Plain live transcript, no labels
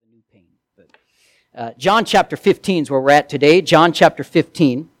John chapter 15 is where we're at today. John chapter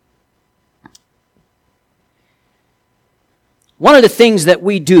 15. One of the things that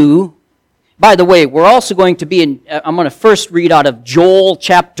we do, by the way, we're also going to be in, I'm going to first read out of Joel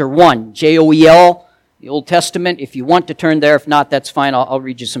chapter 1, Joel, the Old Testament. If you want to turn there, if not, that's fine. I'll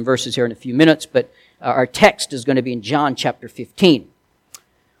read you some verses here in a few minutes, but our text is going to be in John chapter 15.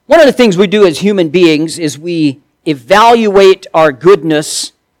 One of the things we do as human beings is we evaluate our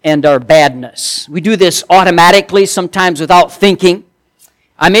goodness and our badness. We do this automatically, sometimes without thinking.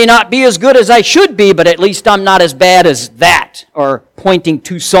 I may not be as good as I should be, but at least I'm not as bad as that, or pointing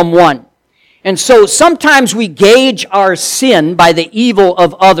to someone. And so sometimes we gauge our sin by the evil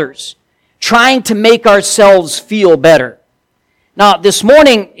of others, trying to make ourselves feel better. Now, this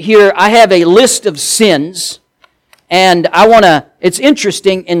morning here, I have a list of sins, and it's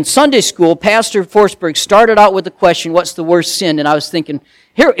interesting, in Sunday school, Pastor Forsberg started out with the question, what's the worst sin? And I was thinking,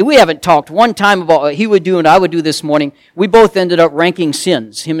 here, we haven't talked one time about what he would do and I would do this morning. We both ended up ranking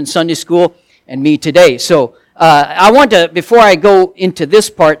sins, him in Sunday school and me today. So, I want to, before I go into this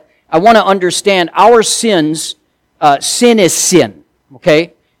part, I want to understand our sins, sin is sin,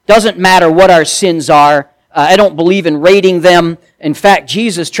 okay? Doesn't matter what our sins are. I don't believe in rating them. In fact,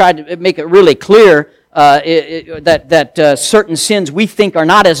 Jesus tried to make it really clear that certain sins we think are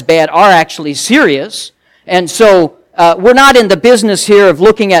not as bad are actually serious. And so we're not in the business here of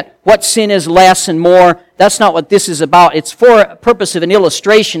looking at what sin is less and more. That's not what this is about. It's for a purpose of an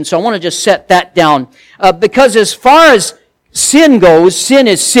illustration, so I want to just set that down. Because as far as sin goes, sin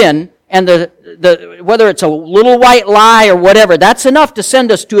is sin, and whether it's a little white lie or whatever, that's enough to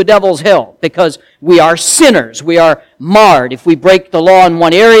send us to a devil's hell, because we are sinners. We are marred. If we break the law in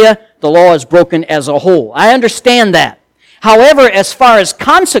one area, the law is broken as a whole. I understand that. However, as far as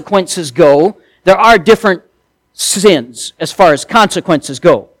consequences go, there are different sins as far as consequences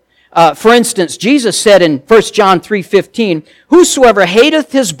go. For instance, Jesus said in 1 John 3:15, "Whosoever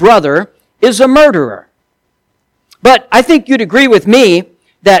hateth his brother is a murderer." But I think you'd agree with me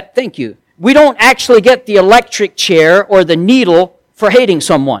that, thank you, we don't actually get the electric chair or the needle for hating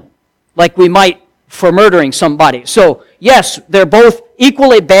someone, like we might for murdering somebody. So, yes, they're both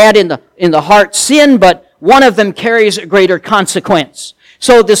equally bad in the heart sin, but one of them carries a greater consequence.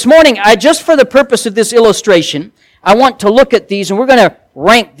 So this morning, just for the purpose of this illustration, I want to look at these, and we're going to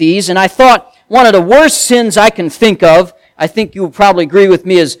rank these, and I thought one of the worst sins I can think of, I think you will probably agree with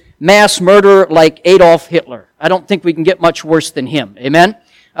me, is mass murder like Adolf Hitler. I don't think we can get much worse than him. Amen?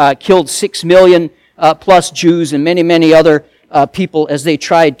 Killed 6 million plus Jews and many, many other people as they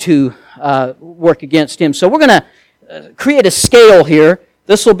tried to work against him. So we're going to create a scale here.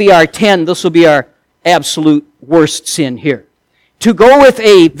 This will be our 10. This will be our absolute worst sin here. To go with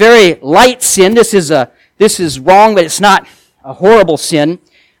a very light sin, this is wrong, but it's not a horrible sin,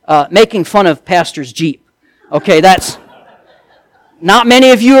 making fun of Pastor's Jeep. Okay, that's... Not many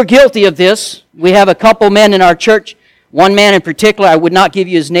of you are guilty of this. We have a couple men in our church. One man in particular, I would not give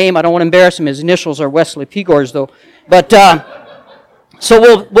you his name. I don't want to embarrass him. His initials are Wesley Pigors, though. But, so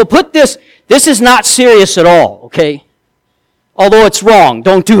we'll put this. This is not serious at all, okay? Although it's wrong.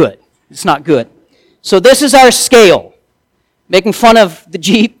 Don't do it. It's not good. So this is our scale. Making fun of the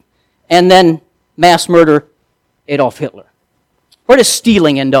Jeep, and then mass murder, Adolf Hitler. Where does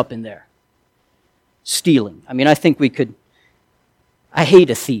stealing end up in there? Stealing. I mean, I think we could... I hate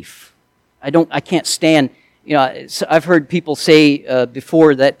a thief. I can't stand, I've heard people say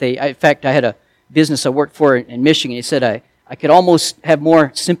before that in fact, I had a business I worked for in Michigan. He said I could almost have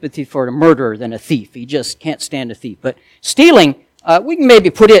more sympathy for a murderer than a thief. He just can't stand a thief. But stealing, we can maybe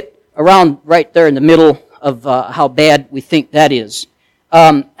put it around right there in the middle of how bad we think that is.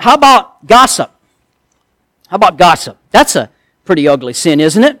 How about gossip? How about gossip? That's a pretty ugly sin,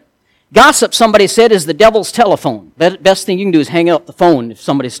 isn't it? Gossip, somebody said, is the devil's telephone. Best thing you can do is hang up the phone if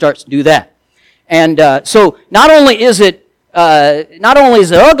somebody starts to do that. And so not only is it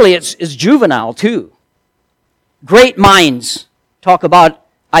ugly, it's juvenile too. Great minds talk about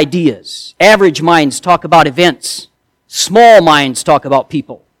ideas. Average minds talk about events. Small minds talk about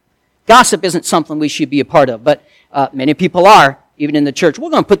people. Gossip isn't something we should be a part of, but many people are, even in the church. We're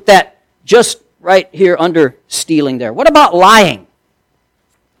going to put that just right here under stealing there. What about lying?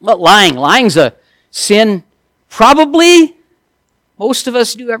 But lying. Lying's a sin probably most of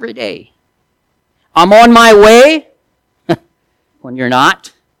us do every day. I'm on my way when you're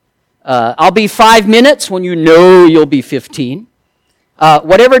not. I'll be 5 minutes when you know you'll be 15.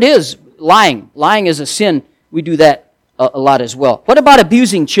 Whatever it is, lying. Lying is a sin. We do that a lot as well. What about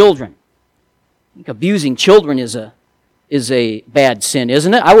abusing children? I think abusing children is a bad sin,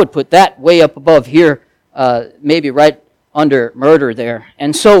 isn't it? I would put that way up above here, maybe right under murder there.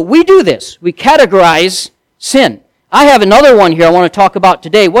 And so we do this. We categorize sin. I have another one here I want to talk about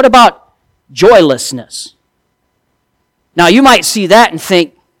today. What about joylessness? Now you might see that and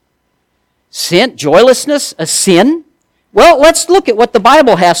think, sin, joylessness, a sin? Well, let's look at what the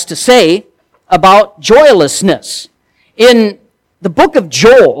Bible has to say about joylessness. In the book of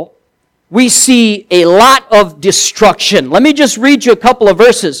Joel, we see a lot of destruction. Let me just read you a couple of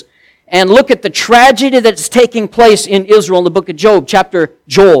verses and look at the tragedy that's taking place in Israel in the book of Joel chapter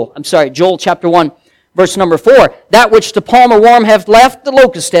 1, verse number 4. That which the palmer worm hath left, the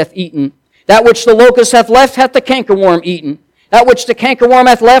locust hath eaten. That which the locust hath left, hath the cankerworm eaten. That which the cankerworm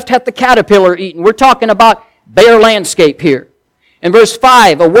hath left, hath the caterpillar eaten. We're talking about bare landscape here. In verse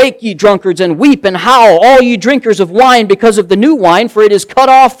 5, awake ye drunkards, and weep and howl, all ye drinkers of wine, because of the new wine, for it is cut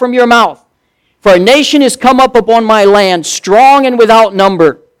off from your mouth. For a nation is come up upon my land, strong and without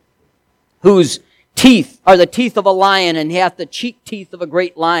number, whose teeth are the teeth of a lion, and hath the cheek teeth of a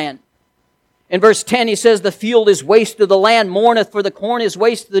great lion. In verse 10, he says, the field is wasted, the land mourneth, for the corn is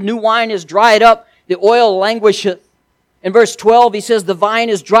wasted, the new wine is dried up, the oil languisheth. In verse 12, he says, the vine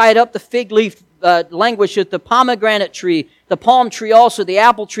is dried up, the fig leaf languisheth, the pomegranate tree, the palm tree also, the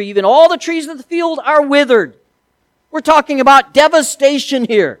apple tree, even all the trees of the field are withered. We're talking about devastation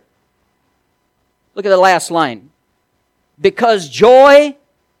here. Look at the last line. Because joy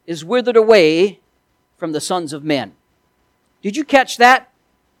is withered away from the sons of men. Did you catch that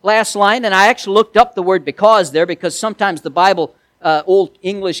last line? And I actually looked up the word because there, because sometimes the Bible, Old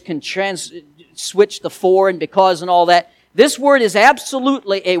English can switch the for and because and all that. This word is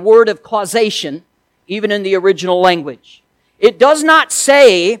absolutely a word of causation, even in the original language. It does not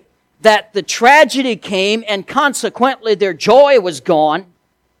say that the tragedy came and consequently their joy was gone.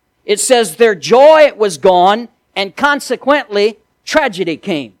 It says their joy was gone and consequently tragedy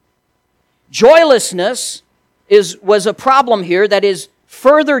came. Joylessness was a problem here that is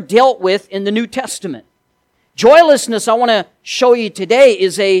further dealt with in the New Testament. Joylessness, I want to show you today,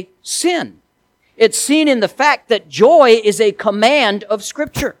 is a sin. It's seen in the fact that joy is a command of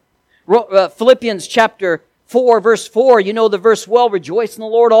Scripture. Philippians chapter 4, verse 4, you know the verse well, rejoice in the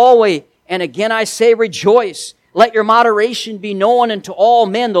Lord always. And again I say rejoice. Let your moderation be known unto all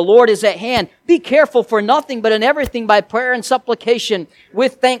men. The Lord is at hand. Be careful for nothing, but in everything by prayer and supplication.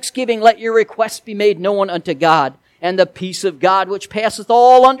 With thanksgiving let your requests be made known unto God. And the peace of God, which passeth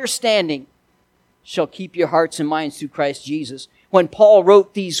all understanding, shall keep your hearts and minds through Christ Jesus. When Paul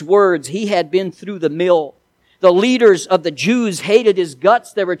wrote these words, he had been through the mill. The leaders of the Jews hated his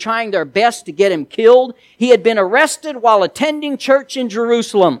guts. They were trying their best to get him killed. He had been arrested while attending church in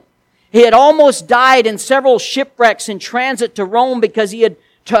Jerusalem. He had almost died in several shipwrecks in transit to Rome because he had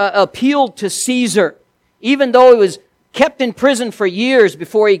appealed to Caesar, even though he was kept in prison for years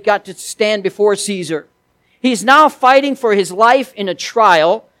before he got to stand before Caesar. He's now fighting for his life in a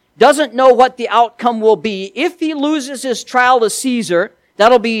trial, doesn't know what the outcome will be. If he loses his trial to Caesar,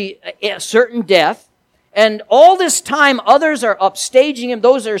 that'll be a certain death. And all this time, others are upstaging him.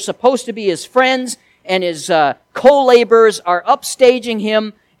 Those that are supposed to be his friends and his co-laborers are upstaging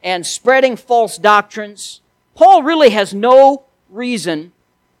him and spreading false doctrines. Paul really has no reason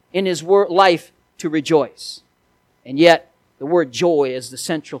in his life to rejoice. And yet, the word joy is the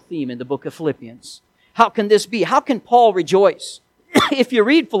central theme in the book of Philippians. How can this be? How can Paul rejoice? If you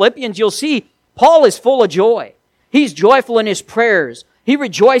read Philippians, you'll see Paul is full of joy. He's joyful in his prayers. He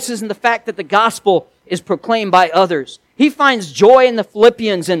rejoices in the fact that the gospel is proclaimed by others. He finds joy in the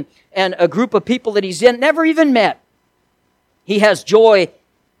Philippians and a group of people that he's never even met. He has joy,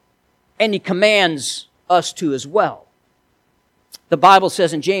 and he commands us to as well. The Bible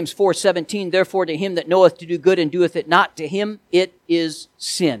says in James 4:17, therefore to him that knoweth to do good and doeth it not, to him it is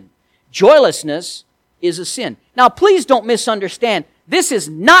sin. Joylessness is a sin. Now please don't misunderstand. This is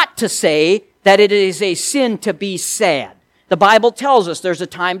not to say that it is a sin to be sad. The Bible tells us there's a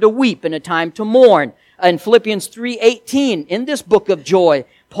time to weep and a time to mourn. In Philippians 3:18, in this book of joy,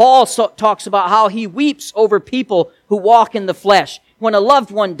 Paul talks about how he weeps over people who walk in the flesh. When a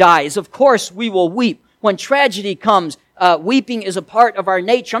loved one dies, of course we will weep. When tragedy comes, weeping is a part of our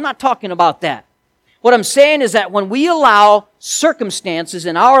nature. I'm not talking about that. What I'm saying is that when we allow circumstances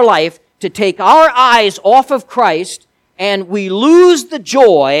in our life to take our eyes off of Christ, and we lose the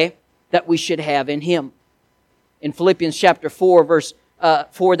joy that we should have in Him. In Philippians chapter 4, verse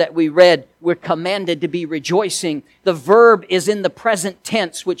 4 that we read, we're commanded to be rejoicing. The verb is in the present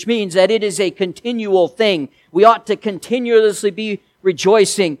tense, which means that it is a continual thing. We ought to continuously be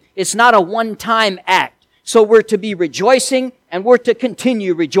rejoicing. It's not a one-time act. So we're to be rejoicing, and we're to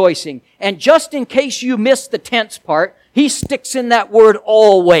continue rejoicing. And just in case you missed the tense part, he sticks in that word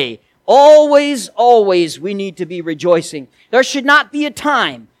always. Always, always we need to be rejoicing. There should not be a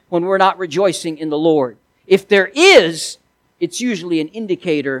time when we're not rejoicing in the Lord. If there is, it's usually an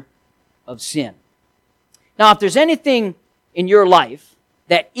indicator of sin. Now, if there's anything in your life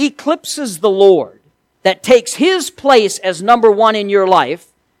that eclipses the Lord, that takes His place as number one in your life,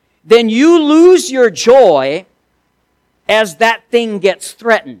 then you lose your joy as that thing gets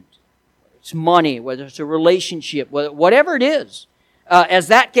threatened. Whether it's money, whether it's a relationship, whatever it is. As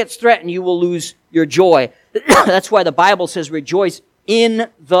that gets threatened, you will lose your joy. That's why the Bible says, rejoice in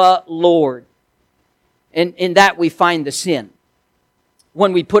the Lord. And in that we find the sin.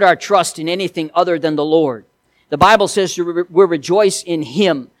 When we put our trust in anything other than the Lord. The Bible says we rejoice in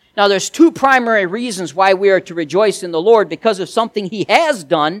Him. Now there's two primary reasons why we are to rejoice in the Lord. Because of something He has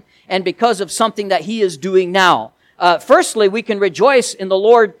done and because of something that He is doing now. Firstly, we can rejoice in the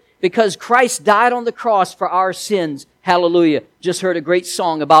Lord because Christ died on the cross for our sins. Hallelujah. Just heard a great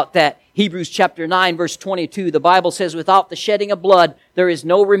song about that. Hebrews chapter 9 verse 22. The Bible says, without the shedding of blood, there is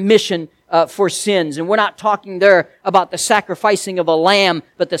no remission for sins. And we're not talking there about the sacrificing of a lamb,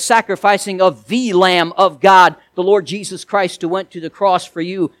 but the sacrificing of the Lamb of God, the Lord Jesus Christ who went to the cross for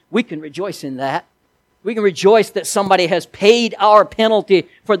you. We can rejoice in that. We can rejoice that somebody has paid our penalty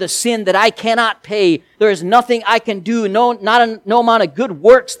for the sin that I cannot pay. There is nothing I can do, no amount of good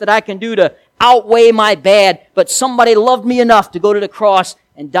works that I can do to outweigh my bad, but somebody loved me enough to go to the cross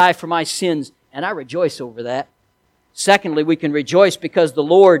and die for my sins, and I rejoice over that. Secondly, we can rejoice because the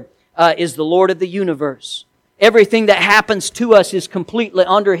Lord is the Lord of the universe. Everything that happens to us is completely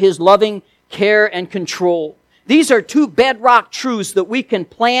under His loving care and control. These are two bedrock truths that we can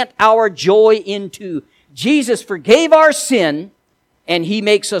plant our joy into. Jesus forgave our sin, and He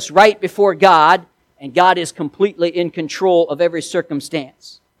makes us right before God, and God is completely in control of every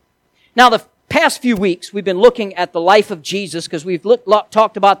circumstance. Now, the past few weeks, we've been looking at the life of Jesus because we've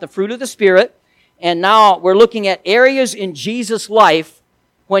talked about the fruit of the Spirit, and now we're looking at areas in Jesus' life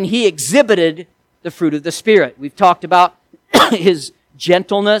when He exhibited the fruit of the Spirit. We've talked about His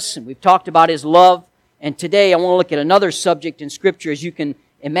gentleness, and we've talked about His love, and today I want to look at another subject in Scripture. As you can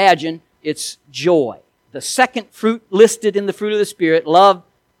imagine, it's joy. The second fruit listed in the fruit of the Spirit, love,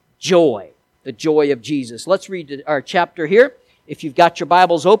 joy, the joy of Jesus. Let's read our chapter here. If you've got your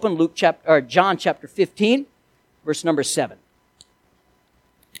Bibles open, John chapter 15, verse number 7.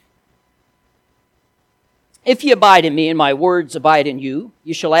 If ye abide in me, and my words abide in you,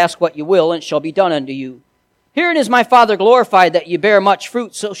 you shall ask what you will, and it shall be done unto you. Herein is my Father glorified, that ye bear much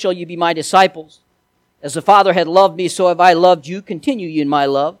fruit, so shall ye be my disciples. As the Father hath loved me, so have I loved you. Continue ye in my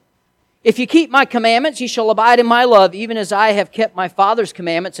love. If ye keep my commandments, ye shall abide in my love, even as I have kept my Father's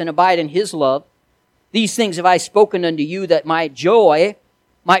commandments, and abide in His love. These things have I spoken unto you, that my joy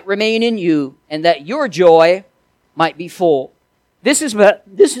might remain in you, and that your joy might be full. This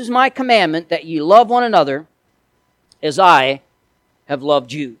is my commandment, that ye love one another as I have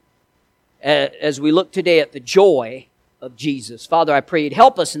loved you. As we look today at the joy of Jesus. Father, I pray you'd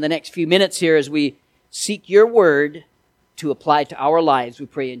help us in the next few minutes here as we seek your word to apply to our lives. We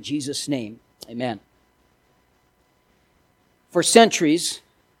pray in Jesus' name. Amen. For centuries,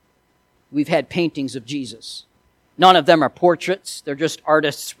 we've had paintings of Jesus. None of them are portraits. They're just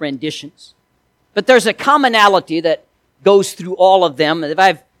artists' renditions. But there's a commonality that goes through all of them that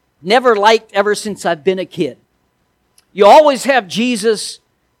I've never liked ever since I've been a kid. You always have Jesus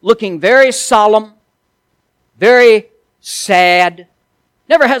looking very solemn, very sad,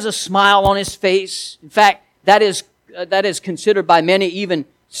 never has a smile on His face. In fact, that is considered by many even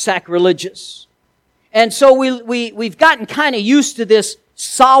sacrilegious. And so we've gotten kind of used to this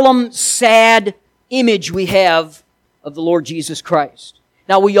solemn, sad image we have of the Lord Jesus Christ.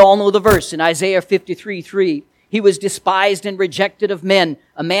 Now we all know the verse in Isaiah 53:3. He was despised and rejected of men,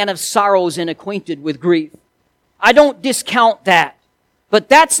 a man of sorrows and acquainted with grief. I don't discount that, but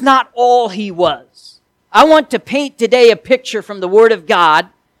that's not all He was. I want to paint today a picture from the Word of God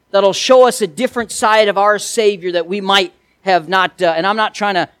that'll show us a different side of our Savior that we might have not, and I'm not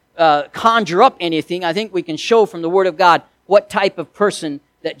trying to conjure up anything. I think we can show from the Word of God what type of person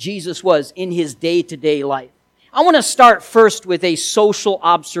that Jesus was in His day-to-day life. I want to start first with a social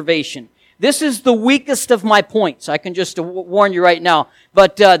observation. This is the weakest of my points. I can just warn you right now.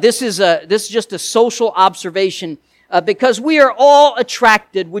 But this is just a social observation because we are all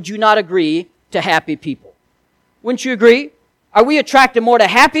attracted, would you not agree, to happy people? Wouldn't you agree? Are we attracted more to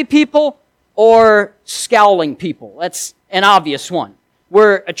happy people or scowling people? That's an obvious one.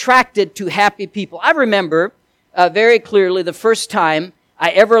 We're attracted to happy people. I remember very clearly the first time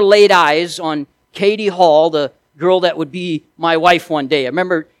I ever laid eyes on Katie Hall, the girl that would be my wife one day. I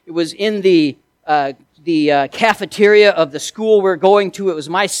remember it was in the the cafeteria of the school we're going to. It was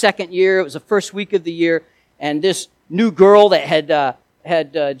my second year. It was the first week of the year. And this new girl that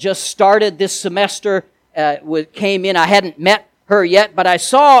had just started this semester came in. I hadn't met her yet, but I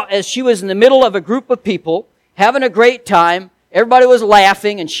saw as she was in the middle of a group of people having a great time. Everybody was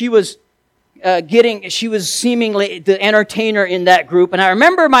laughing, and she was seemingly the entertainer in that group. And I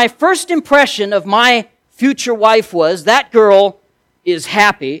remember my first impression of my future wife was, that girl is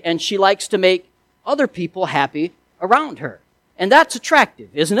happy, and she likes to make other people happy around her. And that's attractive,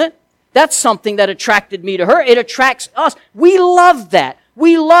 isn't it? That's something that attracted me to her. It attracts us. We love that.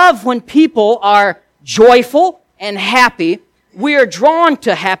 We love when people are joyful and happy. We are drawn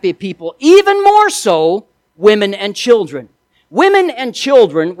to happy people, even more so women and children. Women and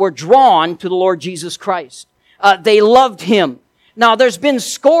children were drawn to the Lord Jesus Christ. They loved Him. Now, there's been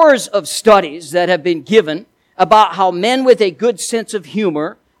scores of studies that have been given about how men with a good sense of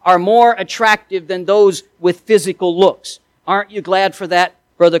humor are more attractive than those with physical looks. Aren't you glad for that,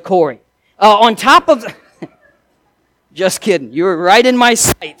 Brother Corey? On top of... Just kidding. You were right in my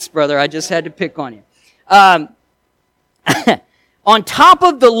sights, brother. I just had to pick on you. On top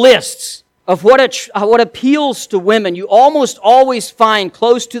of the lists of what appeals to women, you almost always find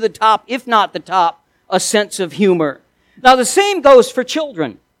close to the top, if not the top, a sense of humor. Now, the same goes for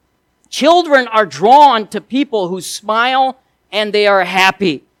children. Children are drawn to people who smile and they are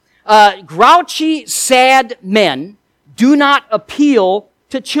happy. Grouchy, sad men do not appeal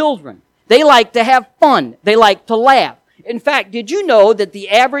to children. They like to have fun. They like to laugh. In fact, did you know that the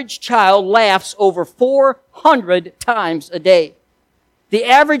average child laughs over 400 times a day? The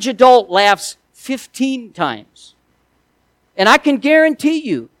average adult laughs 15 times. And I can guarantee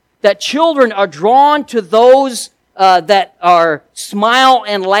you that children are drawn to those that are smile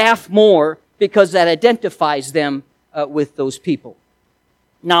and laugh more because that identifies them with those people.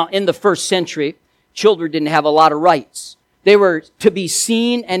 Now, in the first century, children didn't have a lot of rights. They were to be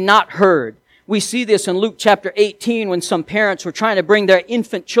seen and not heard. We see this in Luke chapter 18 when some parents were trying to bring their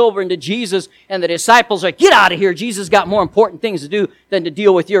infant children to Jesus, and the disciples are like, "Get out of here. Jesus got more important things to do than to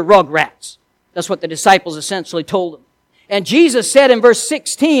deal with your rugrats." That's what the disciples essentially told him. And Jesus said in verse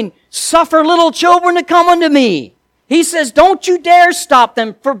 16, "Suffer little children to come unto me." He says, "Don't you dare stop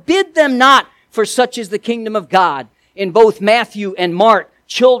them. Forbid them not, for such is the kingdom of God." In both Matthew and Mark,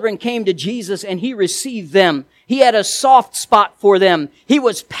 children came to Jesus and He received them. He had a soft spot for them. He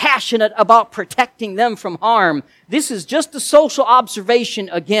was passionate about protecting them from harm. This is just a social observation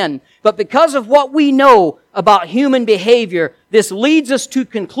again. But because of what we know about human behavior, this leads us to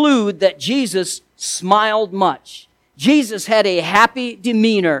conclude that Jesus smiled much. Jesus had a happy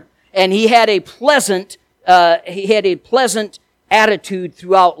demeanor, and He had a pleasant attitude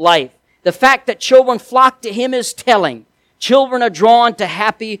throughout life. The fact that children flock to Him is telling. Children are drawn to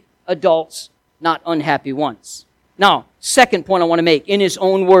happy adults, not unhappy ones. Now, second point I want to make, in His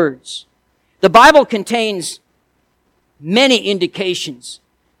own words. The Bible contains many indications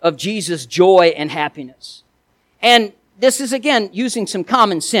of Jesus' joy and happiness. And this is, again, using some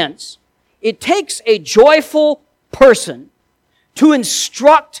common sense. It takes a joyful person to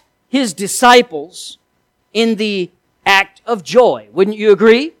instruct His disciples in the act of joy. Wouldn't you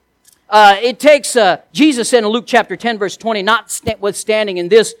agree? It takes, Jesus said in Luke chapter 10, verse 20, "Notwithstanding in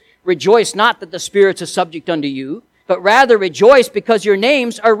this, rejoice not that the spirits are subject unto you, but rather rejoice because your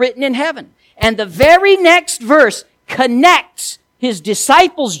names are written in heaven." And the very next verse connects His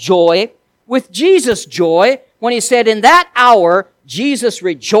disciples' joy with Jesus' joy when He said, "In that hour, Jesus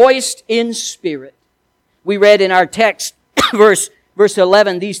rejoiced in spirit." We read in our text, verse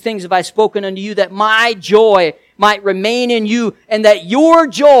 11, "These things have I spoken unto you, that my joy might remain in you, and that your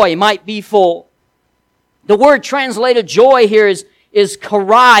joy might be full." The word translated joy here is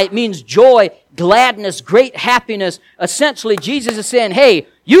karai. It means joy, gladness, great happiness. Essentially, Jesus is saying, hey,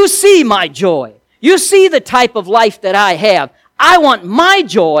 you see my joy. You see the type of life that I have. I want my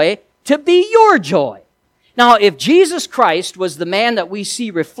joy to be your joy. Now, if Jesus Christ was the man that we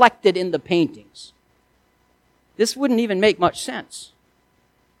see reflected in the paintings, this wouldn't even make much sense.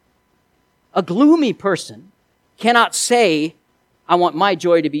 A gloomy person cannot say, "I want my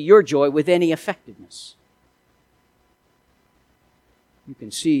joy to be your joy," with any effectiveness. You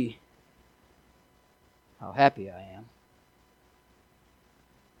can see how happy I am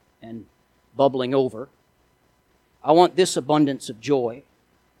and bubbling over. I want this abundance of joy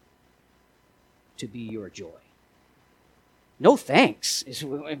to be your joy. No thanks,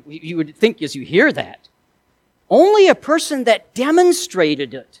 you would think as you hear that. Only a person that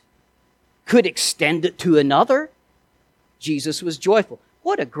demonstrated it could extend it to another. Jesus was joyful.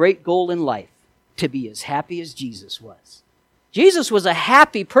 What a great goal in life, to be as happy as Jesus was. Jesus was a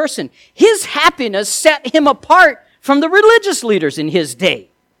happy person. His happiness set him apart from the religious leaders in his day.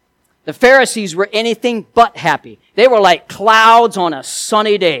 The Pharisees were anything but happy. They were like clouds on a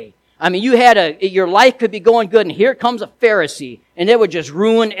sunny day. I mean, your life could be going good, and here comes a Pharisee, and it would just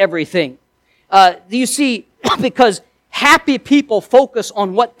ruin everything. You see, because happy people focus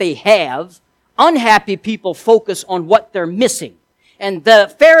on what they have, unhappy people focus on what they're missing. And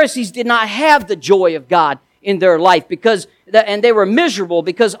the Pharisees did not have the joy of God in their life and they were miserable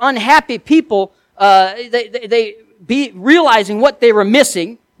because unhappy people, realizing what they were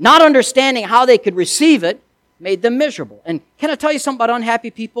missing, not understanding how they could receive it, made them miserable. And can I tell you something about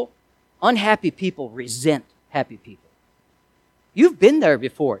unhappy people? Unhappy people resent happy people. You've been there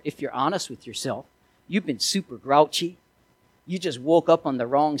before, if you're honest with yourself. You've been super grouchy. You just woke up on the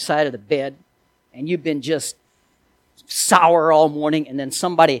wrong side of the bed, and you've been just sour all morning, and then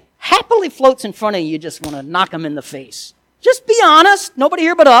somebody happily floats in front of you. You just want to knock them in the face. Just be honest. Nobody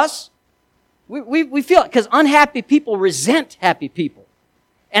here but us. We feel it because unhappy people resent happy people.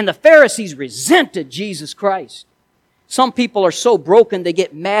 And the Pharisees resented Jesus Christ. Some people are so broken they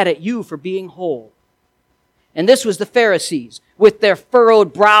get mad at you for being whole. And this was the Pharisees with their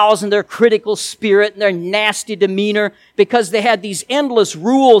furrowed brows and their critical spirit and their nasty demeanor because they had these endless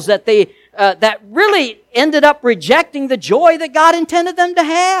rules that that really ended up rejecting the joy that God intended them to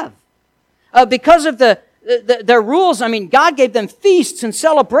have. Because of their rules, I mean, God gave them feasts and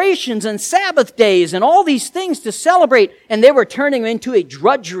celebrations and Sabbath days and all these things to celebrate, and they were turning them into a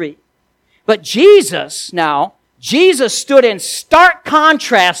drudgery. But Jesus stood in stark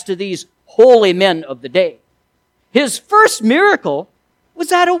contrast to these holy men of the day. His first miracle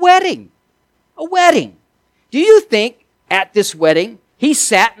was at a wedding. A wedding. Do you think at this wedding he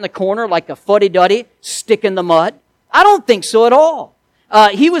sat in the corner like a fuddy-duddy, stick in the mud? I don't think so at all.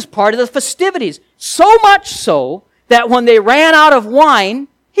 He was part of the festivities. So much so that when they ran out of wine,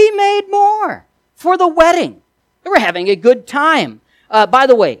 he made more for the wedding. They were having a good time. By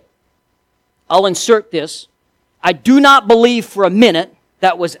the way, I'll insert this. I do not believe for a minute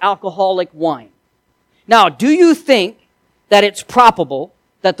that was alcoholic wine. Now, do you think that it's probable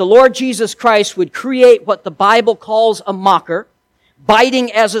that the Lord Jesus Christ would create what the Bible calls a mocker,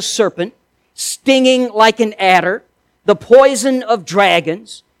 biting as a serpent, stinging like an adder, the poison of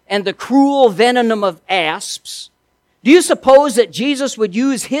dragons, and the cruel venom of asps? Do you suppose that Jesus would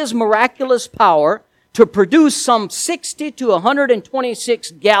use His miraculous power to produce some 60 to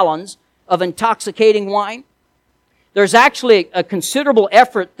 126 gallons of intoxicating wine? There's actually a considerable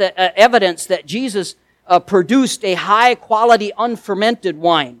evidence that Jesus produced a high-quality unfermented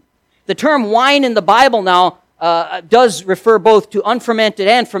wine. The term wine in the Bible now does refer both to unfermented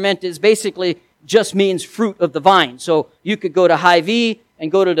and fermented. It basically just means fruit of the vine. So you could go to Hy-Vee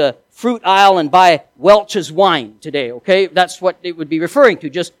and go to the fruit aisle and buy Welch's wine today, okay? That's what it would be referring to,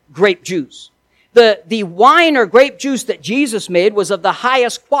 just grape juice. The wine or grape juice that Jesus made was of the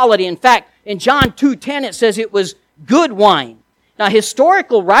highest quality. In fact, in John 2:10 it says it was good wine. Now,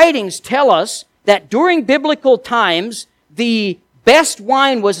 historical writings tell us that during biblical times, the best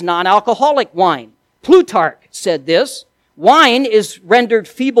wine was non-alcoholic wine. Plutarch said this: wine is rendered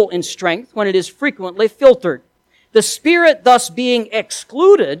feeble in strength when it is frequently filtered. The spirit thus being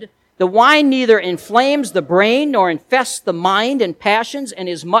excluded, the wine neither inflames the brain nor infests the mind and passions and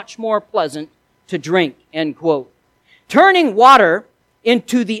is much more pleasant to drink, end quote. Turning water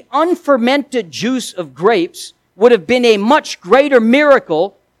into the unfermented juice of grapes would have been a much greater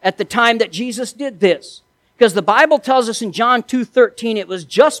miracle at the time that Jesus did this. Because the Bible tells us in John 2:13, it was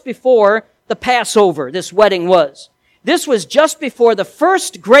just before the Passover, this wedding was. This was just before the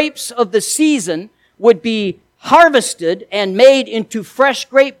first grapes of the season would be harvested and made into fresh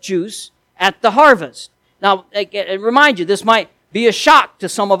grape juice at the harvest. Now, I remind you, this might be a shock to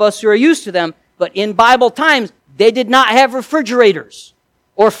some of us who are used to them, but in Bible times, they did not have refrigerators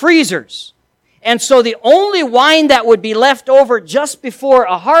or freezers. And so the only wine that would be left over just before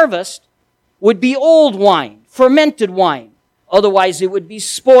a harvest would be old wine, fermented wine. Otherwise, it would be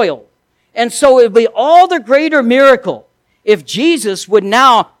spoiled. And so it would be all the greater miracle if Jesus would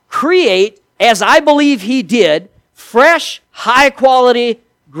now create, as I believe He did, fresh, high-quality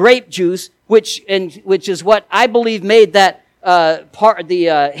grape juice, which is what I believe made that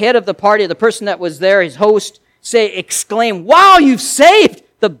head of the party, the person that was there, his host, exclaim, "Wow, you've saved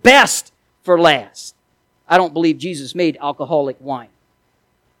the best for last." I don't believe Jesus made alcoholic wine.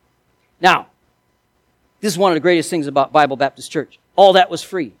 Now, this is one of the greatest things about Bible Baptist Church. All that was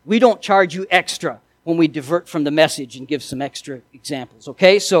free. We don't charge you extra when we divert from the message and give some extra examples,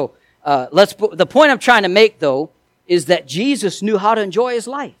 okay? So, the point I'm trying to make, though, is that Jesus knew how to enjoy His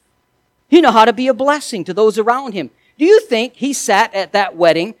life. He knew how to be a blessing to those around Him. Do you think he sat at that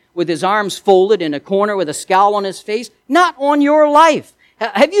wedding with his arms folded in a corner with a scowl on his face? Not on your life.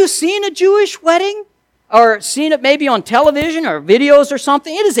 Have you seen a Jewish wedding? Or seen it maybe on television or videos or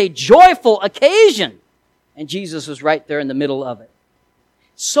something? It is a joyful occasion. And Jesus was right there in the middle of it.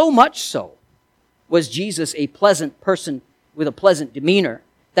 So much so was Jesus a pleasant person with a pleasant demeanor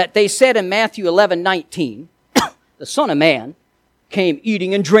that they said in Matthew 11:19, the Son of Man came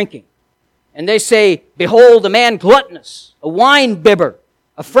eating and drinking. And they say, behold, a man gluttonous, a wine-bibber,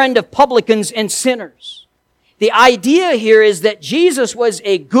 a friend of publicans and sinners. The idea here is that Jesus was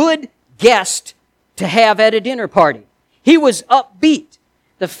a good guest to have at a dinner party. He was upbeat.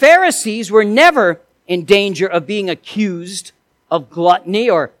 The Pharisees were never in danger of being accused of gluttony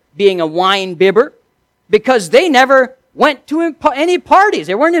or being a wine-bibber because they never went to any parties.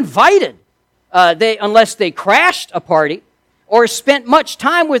 They weren't invited unless they crashed a party or spent much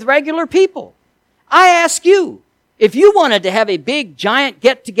time with regular people. I ask you, if you wanted to have a big, giant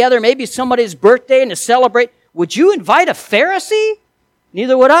get-together, maybe somebody's birthday and to celebrate, would you invite a Pharisee?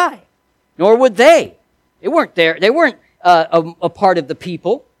 Neither would I, nor would they. They weren't there. They weren't a part of the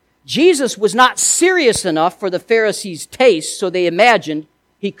people. Jesus was not serious enough for the Pharisees' taste, so they imagined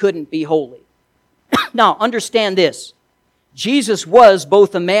he couldn't be holy. Now, understand this. Jesus was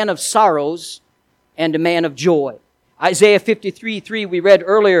both a man of sorrows and a man of joy. Isaiah 53:3, we read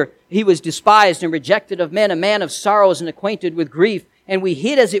earlier, he was despised and rejected of men, a man of sorrows and acquainted with grief. And we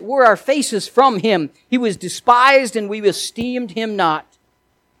hid, as it were, our faces from him. He was despised and we esteemed him not.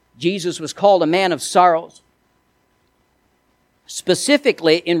 Jesus was called a man of sorrows,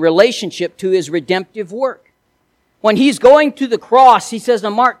 specifically in relationship to his redemptive work. When he's going to the cross, he says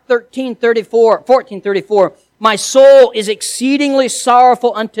in Mark 14:34, my soul is exceedingly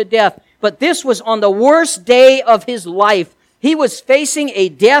sorrowful unto death. But this was on the worst day of his life. He was facing a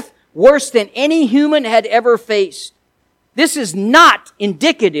death worse than any human had ever faced. This is not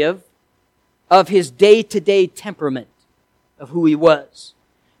indicative of his day-to-day temperament, of who he was.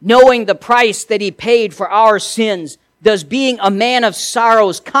 Knowing the price that he paid for our sins, does being a man of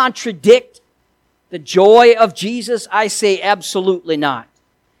sorrows contradict the joy of Jesus? I say absolutely not.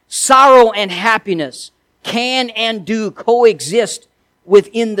 Sorrow and happiness can and do coexist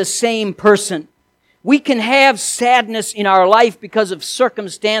within the same person. We can have sadness in our life because of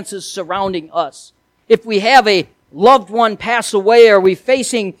circumstances surrounding us. If we have a loved one pass away, or we're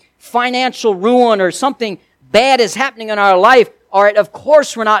facing financial ruin, or something bad is happening in our life, all right, of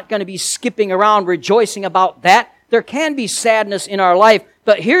course we're not going to be skipping around rejoicing about that. There can be sadness in our life.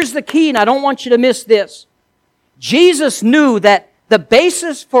 But here's the key, and I don't want you to miss this. Jesus knew that the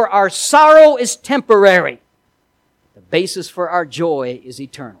basis for our sorrow is temporary. The basis for our joy is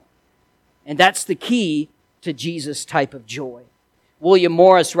eternal. And that's the key to Jesus' type of joy. William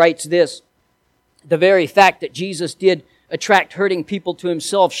Morris writes this: the very fact that Jesus did attract hurting people to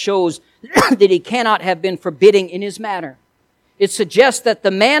himself shows that he cannot have been forbidding in his manner. It suggests that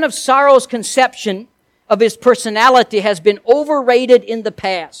the man of sorrow's conception of his personality has been overrated in the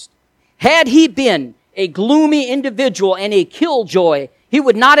past. Had he been a gloomy individual and a killjoy, he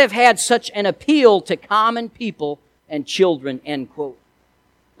would not have had such an appeal to common people and children, end quote.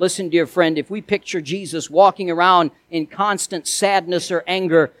 Listen, dear friend, if we picture Jesus walking around in constant sadness or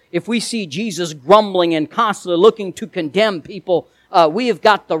anger, if we see Jesus grumbling and constantly looking to condemn people, we have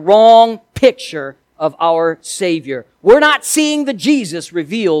got the wrong picture of our Savior. We're not seeing the Jesus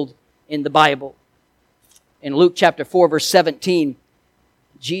revealed in the Bible. In Luke chapter 4, verse 17,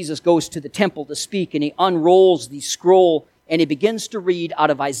 Jesus goes to the temple to speak, and he unrolls the scroll, and he begins to read out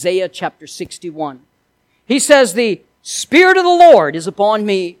of Isaiah chapter 61. He says, the Spirit of the Lord is upon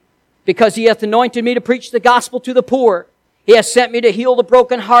me, because he hath anointed me to preach the gospel to the poor. He has sent me to heal the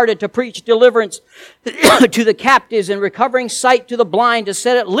brokenhearted, to preach deliverance to the captives, and recovering sight to the blind, to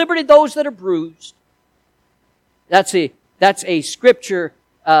set at liberty those that are bruised. That's a scripture,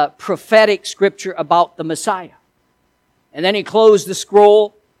 prophetic scripture about the Messiah. And then he closed the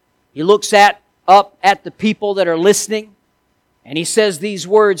scroll. He looks up at the people that are listening, and he says these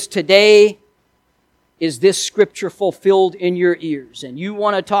words, today is this scripture fulfilled in your ears. And you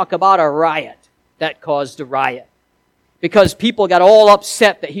want to talk about a riot. That caused a riot. Because people got all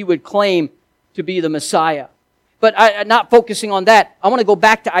upset that he would claim to be the Messiah. But I'm not focusing on that. I want to go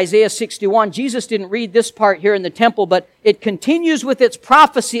back to Isaiah 61. Jesus didn't read this part here in the temple, but it continues with its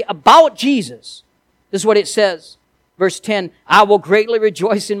prophecy about Jesus. This is what it says. Verse 10, I will greatly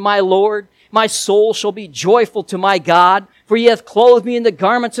rejoice in my Lord. My soul shall be joyful to my God, for he hath clothed me in the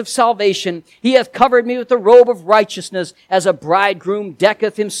garments of salvation. He hath covered me with the robe of righteousness, as a bridegroom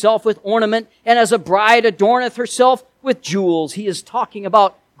decketh himself with ornament, and as a bride adorneth herself with jewels. He is talking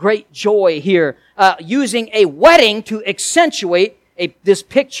about great joy here, using a wedding to accentuate this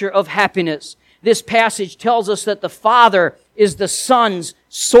picture of happiness. This passage tells us that the Father is the Son's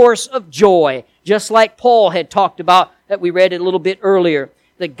source of joy, just like Paul had talked about that we read a little bit earlier.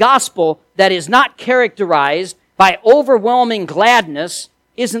 The gospel that is not characterized by overwhelming gladness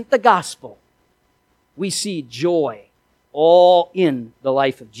isn't the gospel. We see joy all in the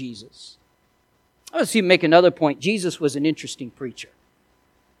life of Jesus. Let's see, make another point. Jesus was an interesting preacher.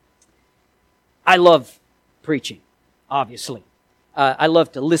 I love preaching, obviously. I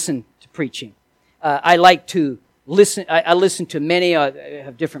love to listen to preaching. I like to listen. I listen to many. I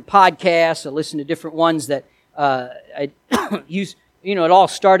have different podcasts. I listen to different ones that I use. You know, it all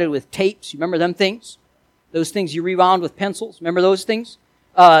started with tapes. You remember them things? Those things you rewound with pencils. Remember those things?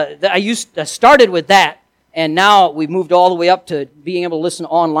 I started with that, and now we've moved all the way up to being able to listen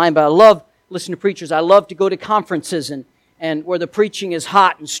online. But I love listening to preachers. I love to go to conferences and where the preaching is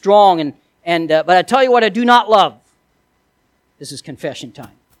hot and strong. But I tell you what I do not love. This is confession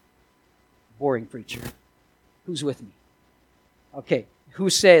time. Boring preacher. Who's with me? Okay.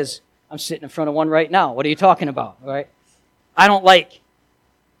 Who says, I'm sitting in front of one right now. What are you talking about? All right. I don't like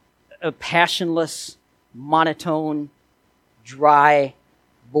a passionless, monotone, dry,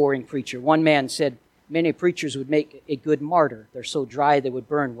 boring preacher. One man said, many preachers would make a good martyr. They're so dry they would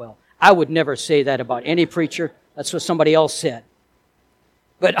burn well. I would never say that about any preacher. That's what somebody else said.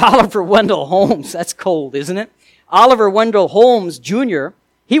 But Oliver Wendell Holmes, that's cold, isn't it? Oliver Wendell Holmes, Jr.,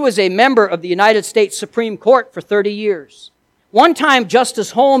 he was a member of the United States Supreme Court for 30 years. One time,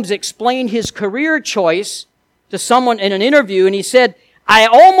 Justice Holmes explained his career choice to someone in an interview, and he said, I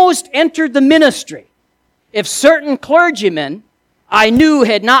almost entered the ministry if certain clergymen I knew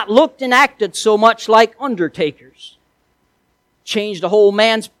had not looked and acted so much like undertakers. Changed a whole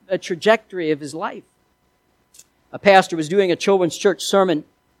man's trajectory of his life. A pastor was doing a children's church sermon.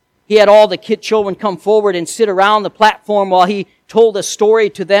 He had all the children come forward and sit around the platform while he told a story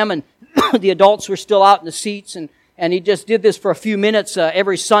to them, and the adults were still out in the seats, and he just did this for a few minutes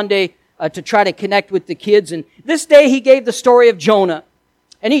every Sunday to try to connect with the kids. And this day he gave the story of Jonah.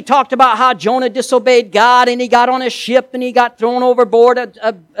 And he talked about how Jonah disobeyed God, and he got on a ship and he got thrown overboard.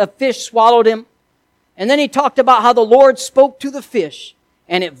 A fish swallowed him. And then he talked about how the Lord spoke to the fish,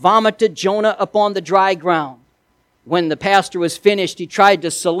 and it vomited Jonah upon the dry ground. When the pastor was finished, he tried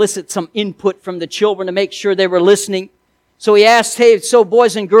to solicit some input from the children to make sure they were listening. So he asked, hey, so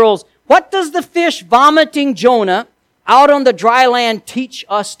boys and girls, what does the fish vomiting Jonah out on the dry land teach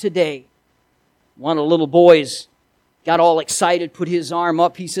us today? One of the little boys got all excited, put his arm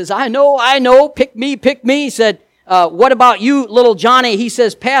up. He says, I know, pick me. He said, what about you, little Johnny? He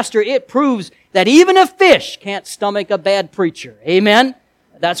says, Pastor, it proves that even a fish can't stomach a bad preacher. Amen?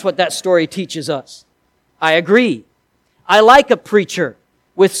 That's what that story teaches us. I agree. I like a preacher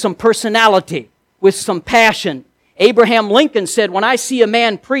with some personality, with some passion. Abraham Lincoln said, when I see a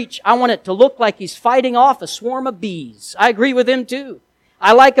man preach, I want it to look like he's fighting off a swarm of bees. I agree with him too.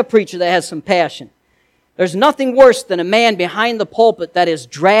 I like a preacher that has some passion. There's nothing worse than a man behind the pulpit that is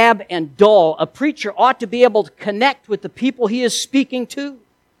drab and dull. A preacher ought to be able to connect with the people he is speaking to.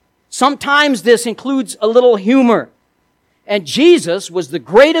 Sometimes this includes a little humor. And Jesus was the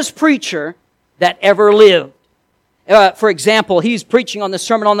greatest preacher that ever lived. For example, he's preaching on the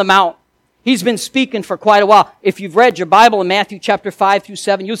Sermon on the Mount. He's been speaking for quite a while. If you've read your Bible in Matthew chapter 5 through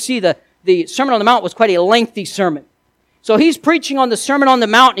 7, you'll see the Sermon on the Mount was quite a lengthy sermon. So he's preaching on the Sermon on the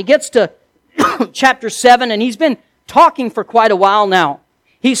Mount, and he gets to chapter 7, and he's been talking for quite a while now.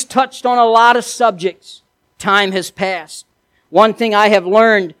 He's touched on a lot of subjects. Time has passed. One thing I have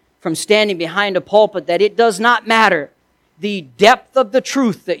learned from standing behind a pulpit, that it does not matter the depth of the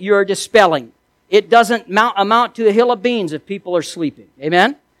truth that you're dispelling. It doesn't amount to a hill of beans if people are sleeping.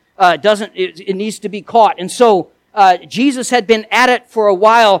 Amen? It needs to be caught. And so, Jesus had been at it for a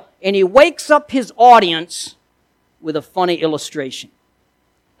while, and he wakes up his audience with a funny illustration.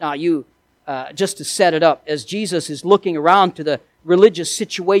 Now, just to set it up, as Jesus is looking around to the religious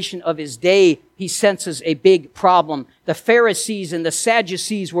situation of his day, he senses a big problem. The Pharisees and the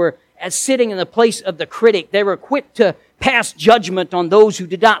Sadducees were sitting in the place of the critic. They were quick to pass judgment on those who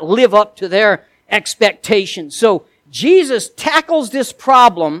did not live up to their expectations. So Jesus tackles this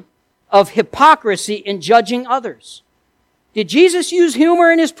problem of hypocrisy in judging others. Did Jesus use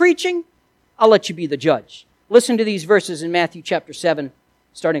humor in his preaching? I'll let you be the judge. Listen to these verses in Matthew chapter 7,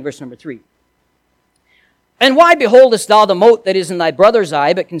 starting verse number 3. And why beholdest thou the mote that is in thy brother's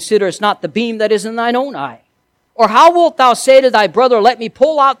eye, but considerest not the beam that is in thine own eye? Or how wilt thou say to thy brother, let me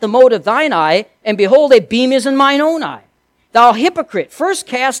pull out the mote of thine eye, and behold, a beam is in mine own eye? Thou hypocrite, first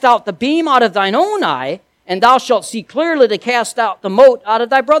cast out the beam out of thine own eye, and thou shalt see clearly to cast out the mote out of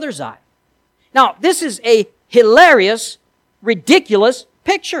thy brother's eye. Now, this is a hilarious, ridiculous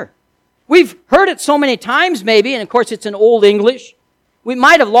picture. We've heard it so many times maybe, and of course it's in Old English. We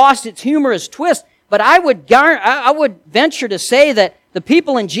might have lost its humorous twist, but I would venture to say that the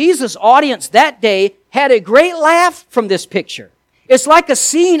people in Jesus' audience that day had a great laugh from this picture. It's like a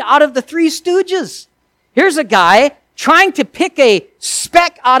scene out of the Three Stooges. Here's a guy trying to pick a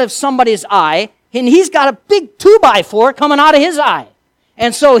speck out of somebody's eye, and he's got a big 2x4 coming out of his eye.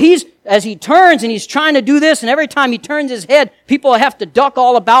 And so as he turns and he's trying to do this, and every time he turns his head, people have to duck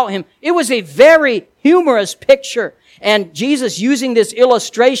all about him. It was a very humorous picture. And Jesus using this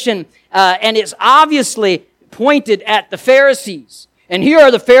illustration, and it's obviously pointed at the Pharisees. And here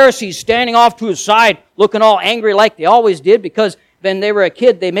are the Pharisees standing off to his side, looking all angry like they always did, because when they were a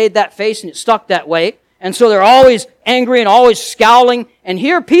kid, they made that face and it stuck that way. And so they're always angry and always scowling. And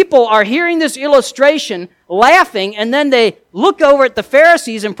here people are hearing this illustration, laughing, and then they look over at the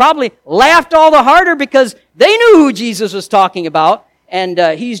Pharisees and probably laughed all the harder because they knew who Jesus was talking about. And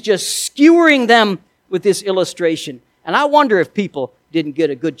he's just skewering them with this illustration. And I wonder if people didn't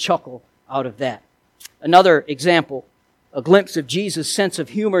get a good chuckle out of that. Another example, a glimpse of Jesus' sense of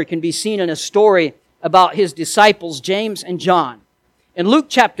humor can be seen in a story about his disciples, James and John. In Luke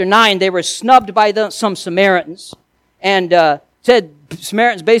chapter 9, they were snubbed by some Samaritans and said,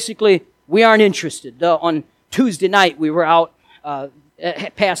 Samaritans basically, we aren't interested. On Tuesday night, we were out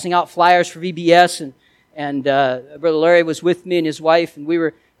passing out flyers for VBS, and Brother Larry was with me and his wife, and we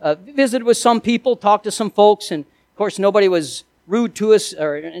were visited with some people, talked to some folks, and of course nobody was rude to us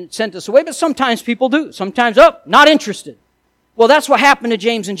or sent us away, but sometimes people do. Sometimes, not interested. Well, that's what happened to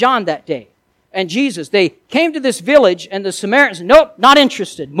James and John that day. And Jesus, they came to this village, and the Samaritans, nope, not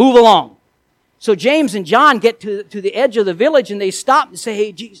interested, move along. So James and John get to the edge of the village, and they stop and say,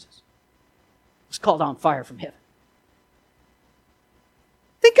 hey, Jesus, let's call down fire from heaven.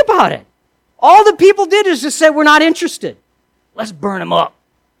 Think about it. All the people did is just say, we're not interested. Let's burn them up.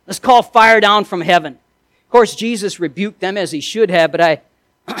 Let's call fire down from heaven. Of course, Jesus rebuked them as he should have, but I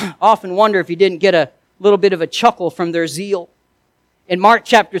often wonder if he didn't get a little bit of a chuckle from their zeal. In Mark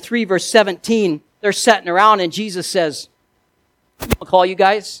chapter 3, verse 17, they're sitting around and Jesus says, I'm going to call you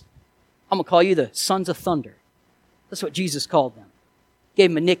guys, I'm going to call you the sons of thunder. That's what Jesus called them. Gave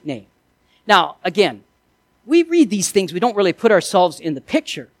them a nickname. Now, again, we read these things, we don't really put ourselves in the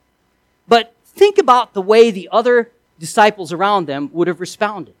picture. But think about the way the other disciples around them would have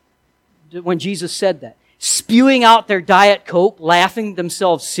responded when Jesus said that. Spewing out their Diet Coke, laughing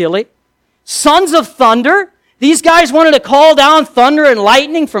themselves silly. Sons of thunder. These guys wanted to call down thunder and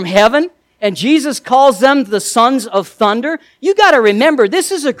lightning from heaven, and Jesus calls them the sons of thunder. You got to remember,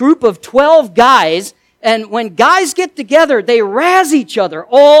 this is a group of 12 guys, and when guys get together, they razz each other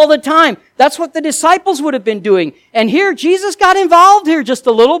all the time. That's what the disciples would have been doing. And here, Jesus got involved here just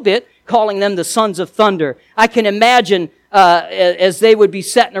a little bit, calling them the sons of thunder. I can imagine as they would be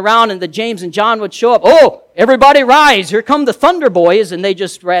sitting around and the James and John would show up. Oh, everybody rise, here come the thunder boys, and they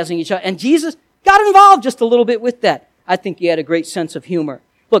just razzing each other. And Jesus got involved just a little bit with that. I think he had a great sense of humor.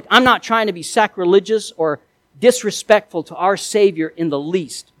 Look, I'm not trying to be sacrilegious or disrespectful to our Savior in the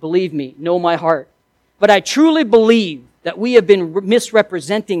least. Believe me, know my heart. But I truly believe that we have been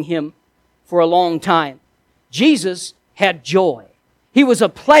misrepresenting him for a long time. Jesus had joy. He was a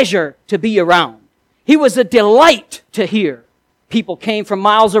pleasure to be around. He was a delight to hear. People came from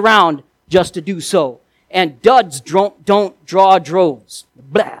miles around just to do so. And duds don't draw droves.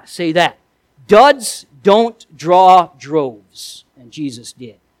 Blah, say that. Duds don't draw droves, and Jesus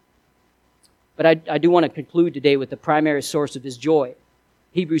did. But I do want to conclude today with the primary source of his joy.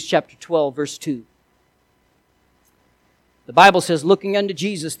 Hebrews chapter 12, verse 2. The Bible says, looking unto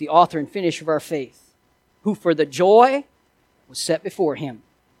Jesus, the author and finisher of our faith, who for the joy was set before him,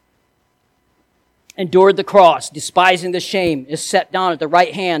 endured the cross, despising the shame, is set down at the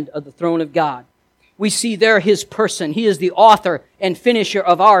right hand of the throne of God. We see there his person. He is the author and finisher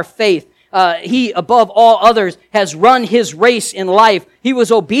of our faith. He, above all others, has run his race in life. He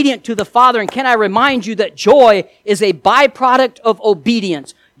was obedient to the Father. And can I remind you that joy is a byproduct of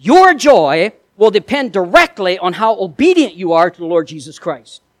obedience? Your joy will depend directly on how obedient you are to the Lord Jesus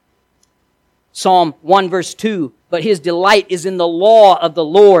Christ. Psalm 1 verse 2, but his delight is in the law of the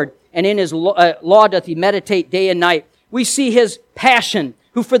Lord, and in his law doth he meditate day and night. We see his passion,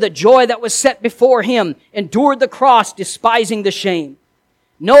 who for the joy that was set before him endured the cross, despising the shame.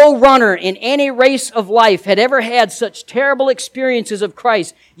 No runner in any race of life had ever had such terrible experiences of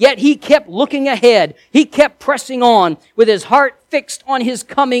Christ, yet he kept looking ahead. He kept pressing on with his heart fixed on his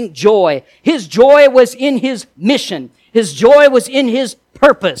coming joy. His joy was in his mission. His joy was in His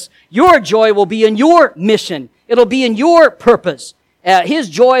purpose. Your joy will be in your mission. It'll be in your purpose. His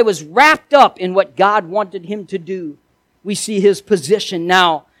joy was wrapped up in what God wanted him to do. We see his position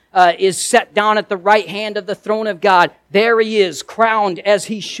now is set down at the right hand of the throne of God. There he is, crowned as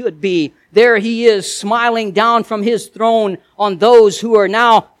he should be. There he is, smiling down from his throne on those who are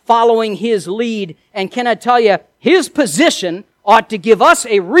now following his lead. And can I tell you, his position ought to give us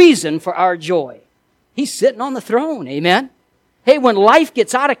a reason for our joy. He's sitting on the throne, amen? Hey, when life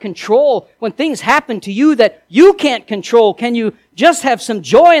gets out of control, when things happen to you that you can't control, can you just have some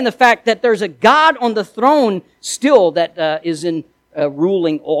joy in the fact that there's a God on the throne still that is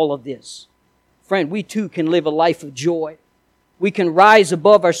ruling all of this? Friend, we too can live a life of joy. We can rise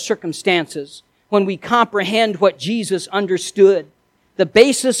above our circumstances when we comprehend what Jesus understood. The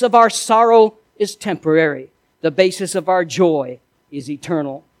basis of our sorrow is temporary. The basis of our joy is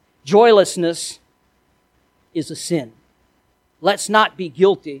eternal. Joylessness is a sin. Let's not be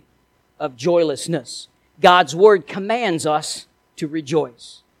guilty of joylessness. God's Word commands us to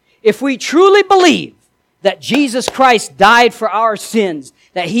rejoice. If we truly believe that Jesus Christ died for our sins,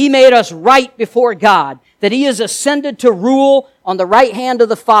 that He made us right before God, that He has ascended to rule on the right hand of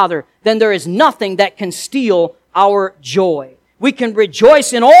the Father, then there is nothing that can steal our joy. We can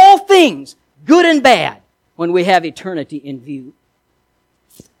rejoice in all things, good and bad, when we have eternity in view.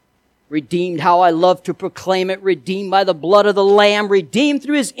 Redeemed, how I love to proclaim it, redeemed by the blood of the Lamb, redeemed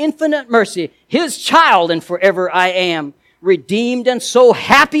through His infinite mercy, His child and forever I am. Redeemed and so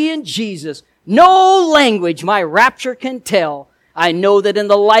happy in Jesus, no language my rapture can tell. I know that in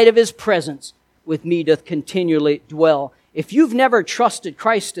the light of His presence with me doth continually dwell. If you've never trusted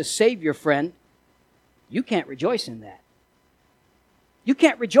Christ as Savior, friend, you can't rejoice in that. You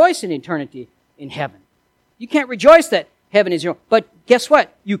can't rejoice in eternity in heaven. You can't rejoice that heaven is your own. But guess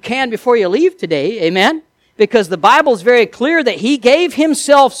what? You can before you leave today, amen? Because the Bible is very clear that He gave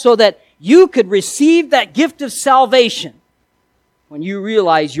Himself so that you could receive that gift of salvation when you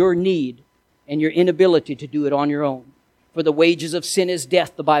realize your need and your inability to do it on your own. For the wages of sin is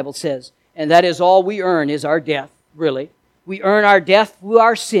death, the Bible says. And that is all we earn is our death, really. We earn our death through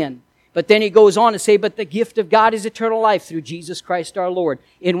our sin. But then he goes on to say, but the gift of God is eternal life through Jesus Christ our Lord.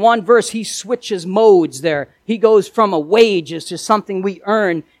 In one verse, he switches modes there. He goes from a wage as to something we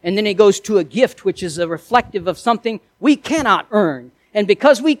earn, and then he goes to a gift, which is a reflective of something we cannot earn. And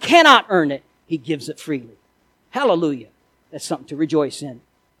because we cannot earn it, he gives it freely. Hallelujah. That's something to rejoice in.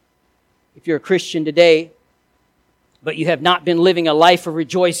 If you're a Christian today, but you have not been living a life of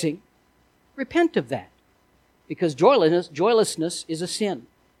rejoicing, repent of that. Because joylessness is a sin.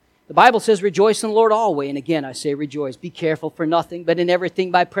 The Bible says, rejoice in the Lord always. And again, I say rejoice. Be careful for nothing, but in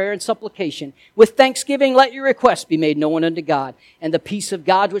everything by prayer and supplication. With thanksgiving, let your requests be made known unto God. And the peace of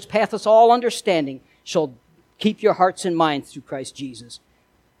God, which passeth all understanding, shall keep your hearts and minds through Christ Jesus.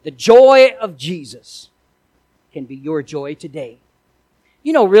 The joy of Jesus can be your joy today.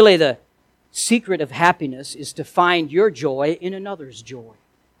 You know, really the secret of happiness is to find your joy in another's joy.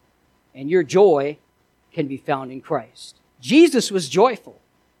 And your joy can be found in Christ. Jesus was joyful.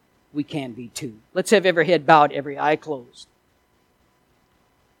 We can be too. Let's have every head bowed, every eye closed.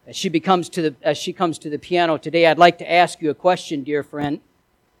 As she comes to the piano today, I'd like to ask you a question, dear friend.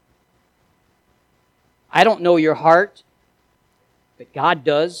 I don't know your heart, but God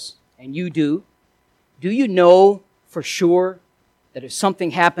does, and you do. Do you know for sure that if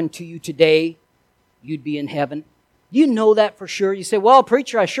something happened to you today, you'd be in heaven? You know that for sure. You say, well,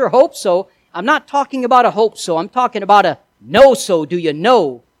 preacher, I sure hope so. I'm not talking about a hope so. I'm talking about a know so. Do you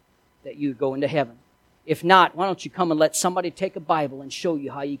know that you go into heaven? If not, why don't you come and let somebody take a Bible and show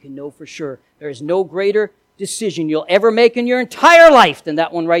you how you can know for sure. There is no greater decision you'll ever make in your entire life than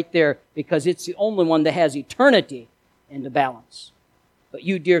that one right there, because it's the only one that has eternity in the balance. But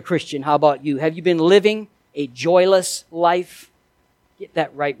you, dear Christian, how about you? Have you been living a joyless life? Get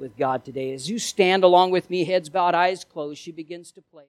that right with God today. As you stand along with me, heads bowed, eyes closed, she begins to play.